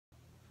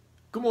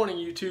Good morning,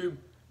 YouTube.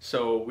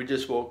 So we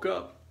just woke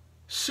up,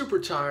 super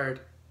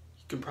tired.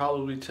 You can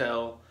probably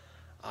tell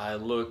I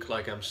look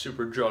like I'm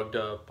super drugged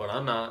up, but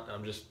I'm not.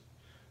 I'm just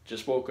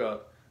woke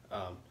up.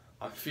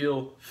 I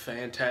feel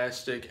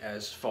fantastic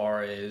as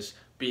far as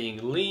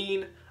being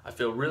lean. I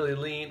feel really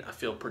lean. I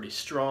feel pretty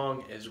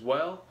strong as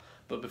well.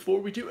 But before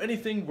we do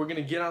anything, we're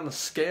gonna get on the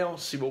scale,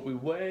 see what we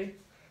weigh.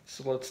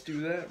 So let's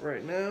do that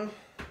right now.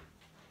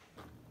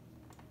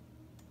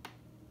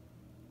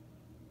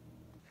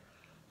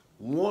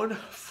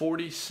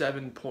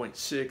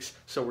 $147.6,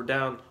 so we're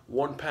down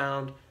 1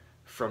 pound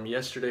from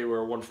yesterday. We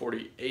were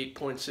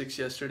 148.6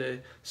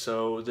 yesterday,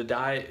 so the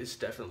diet is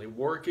definitely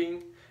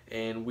working,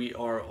 and we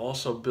are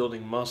also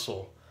building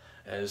muscle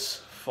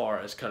as far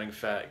as cutting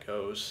fat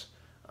goes.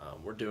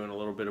 We're doing a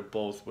little bit of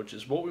both, which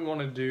is what we want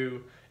to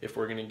do if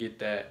we're going to get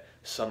that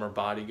summer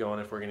body going,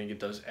 if we're going to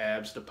get those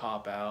abs to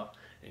pop out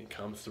and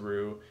come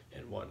through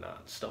and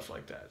whatnot, stuff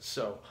like that.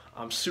 So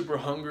I'm super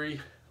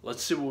hungry.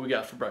 Let's see what we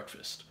got for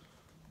breakfast.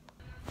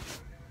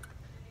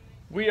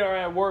 We are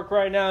at work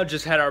right now,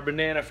 just had our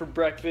banana for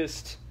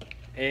breakfast,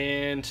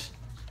 and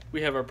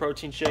we have our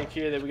protein shake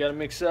here that we got to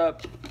mix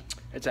up.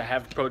 It's a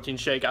half protein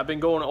shake. I've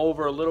been going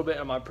over a little bit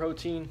on my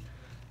protein,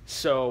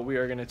 so we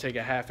are going to take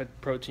a half a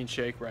protein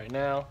shake right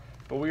now.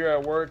 But we are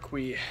at work.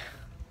 We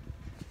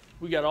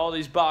got all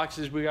these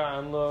boxes we got to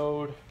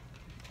unload,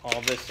 all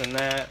this and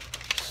that,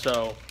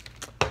 so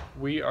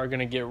we are going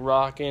to get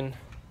rocking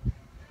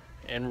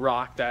and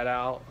rock that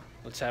out.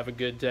 Let's have a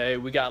good day.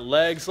 We got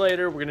legs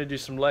later. We're gonna do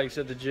some legs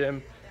at the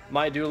gym.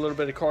 Might do a little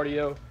bit of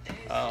cardio.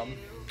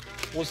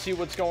 We'll see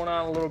what's going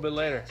on a little bit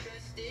later.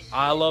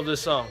 I love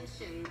this song.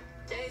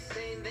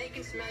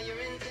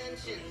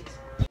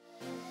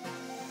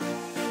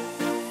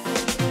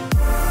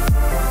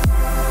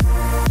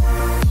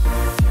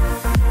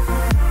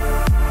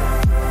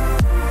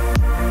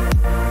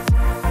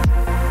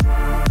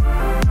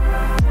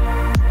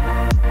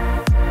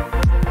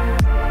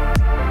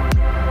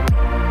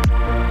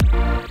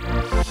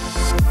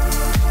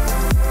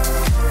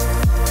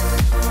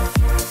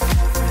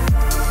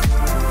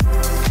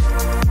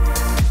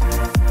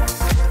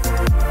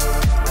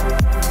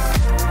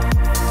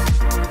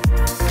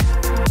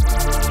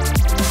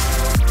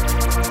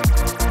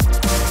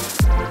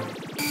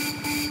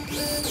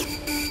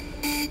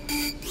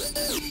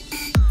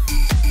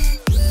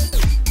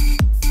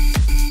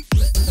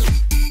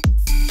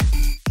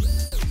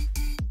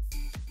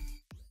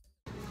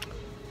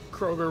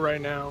 Kroger right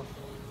now,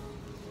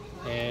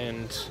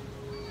 and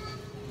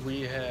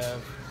we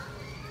have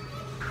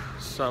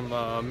some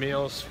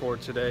meals for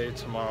today,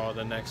 tomorrow,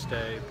 the next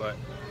day. But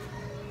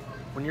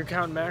when you're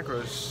counting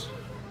macros,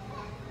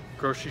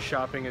 grocery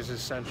shopping is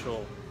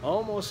essential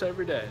almost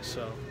every day,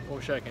 so we'll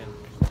check in.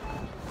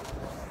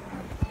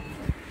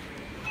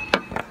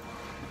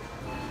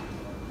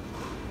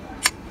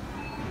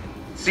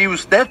 Si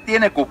usted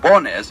tiene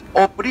cupones,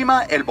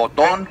 oprima el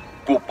botón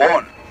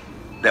cupón.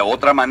 De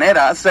otra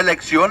manera,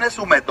 seleccione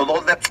su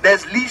método,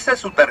 deslice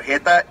su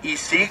tarjeta y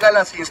siga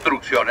las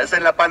instrucciones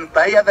en la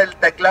pantalla del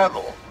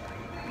teclado.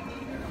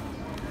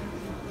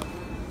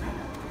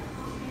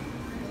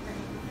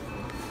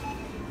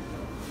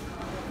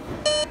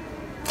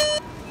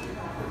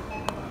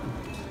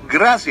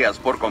 Gracias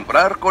por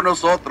comprar con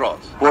nosotros.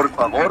 Por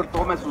favor,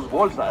 tome sus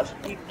bolsas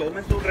y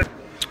tome su...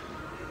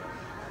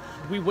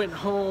 We went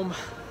home.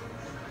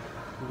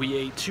 We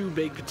ate 2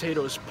 baked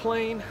potatoes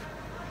plain,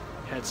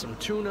 had some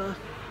tuna,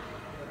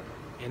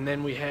 and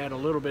then we had a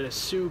little bit of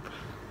soup.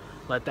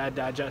 Let that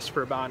digest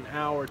for about an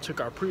hour,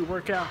 took our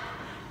pre-workout,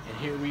 and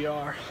here we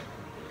are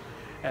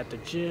at the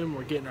gym.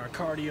 We're getting our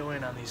cardio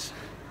in on these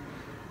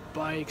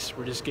bikes.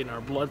 We're just getting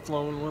our blood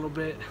flowing a little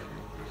bit.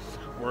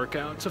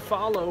 Workout to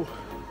follow.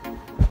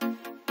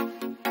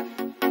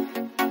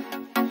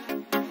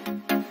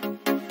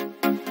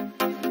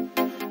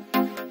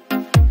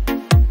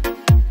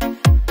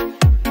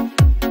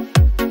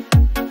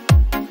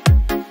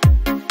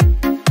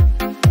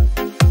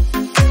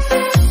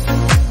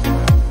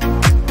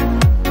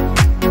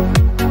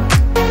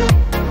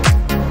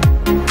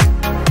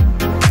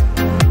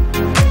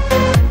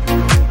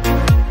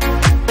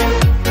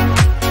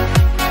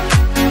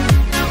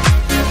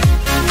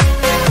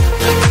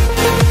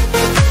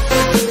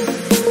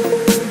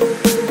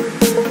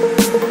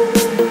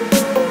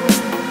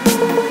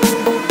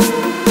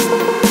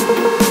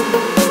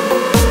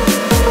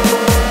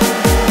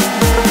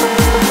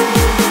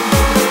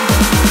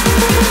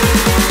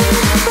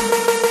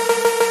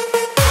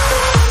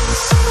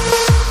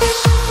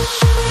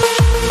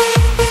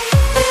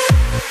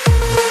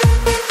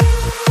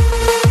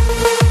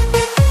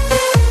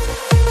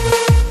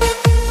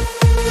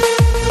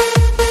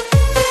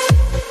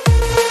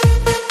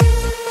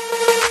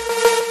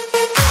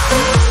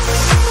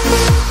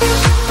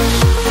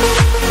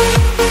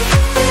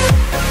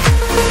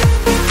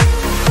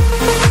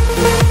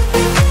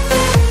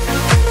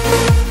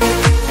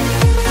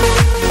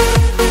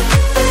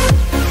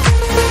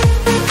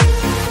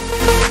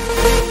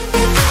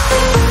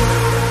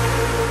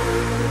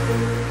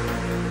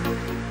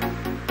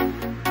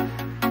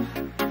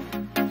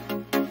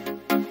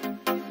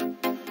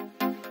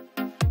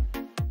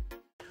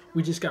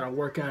 we just got our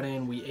workout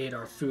in. We ate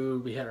our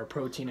food. We had our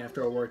protein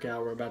after our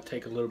workout. We're about to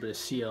take a little bit of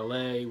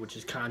CLA, which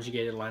is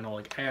conjugated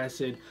linoleic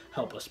acid,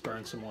 help us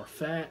burn some more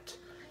fat.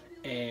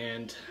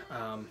 And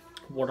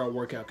what our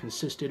workout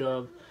consisted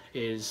of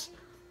is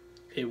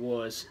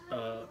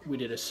we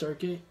did a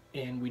circuit,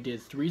 and we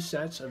did 3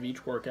 sets of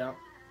each workout,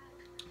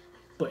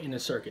 but in a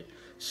circuit.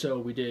 So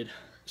we did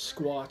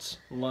squats,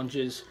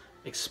 lunges,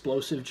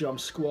 explosive jump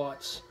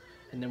squats,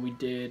 and then we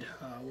did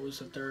what was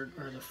the third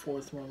or the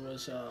fourth one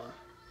was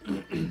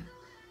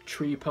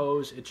tree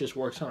pose. It just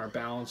works on our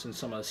balance and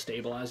some of the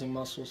stabilizing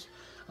muscles,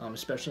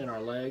 especially in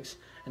our legs.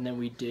 And then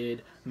we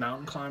did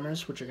mountain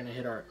climbers, which are going to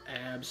hit our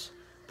abs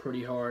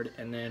pretty hard,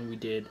 and then we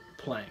did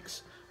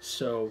planks.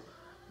 So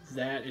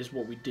that is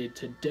what we did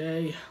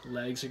today.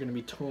 Legs are going to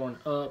be torn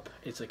up.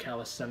 It's a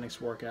calisthenics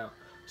workout,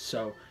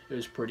 so it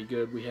was pretty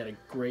good. We had a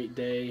great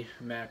day,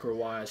 macro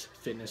wise,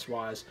 fitness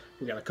wise.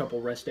 We got a couple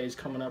rest days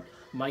coming up.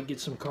 Might get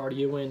some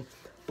cardio in,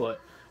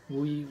 but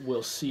we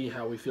will see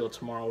how we feel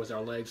tomorrow with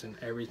our legs and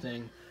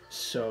everything.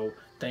 So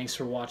thanks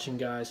for watching,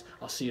 guys.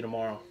 I'll see you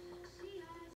tomorrow.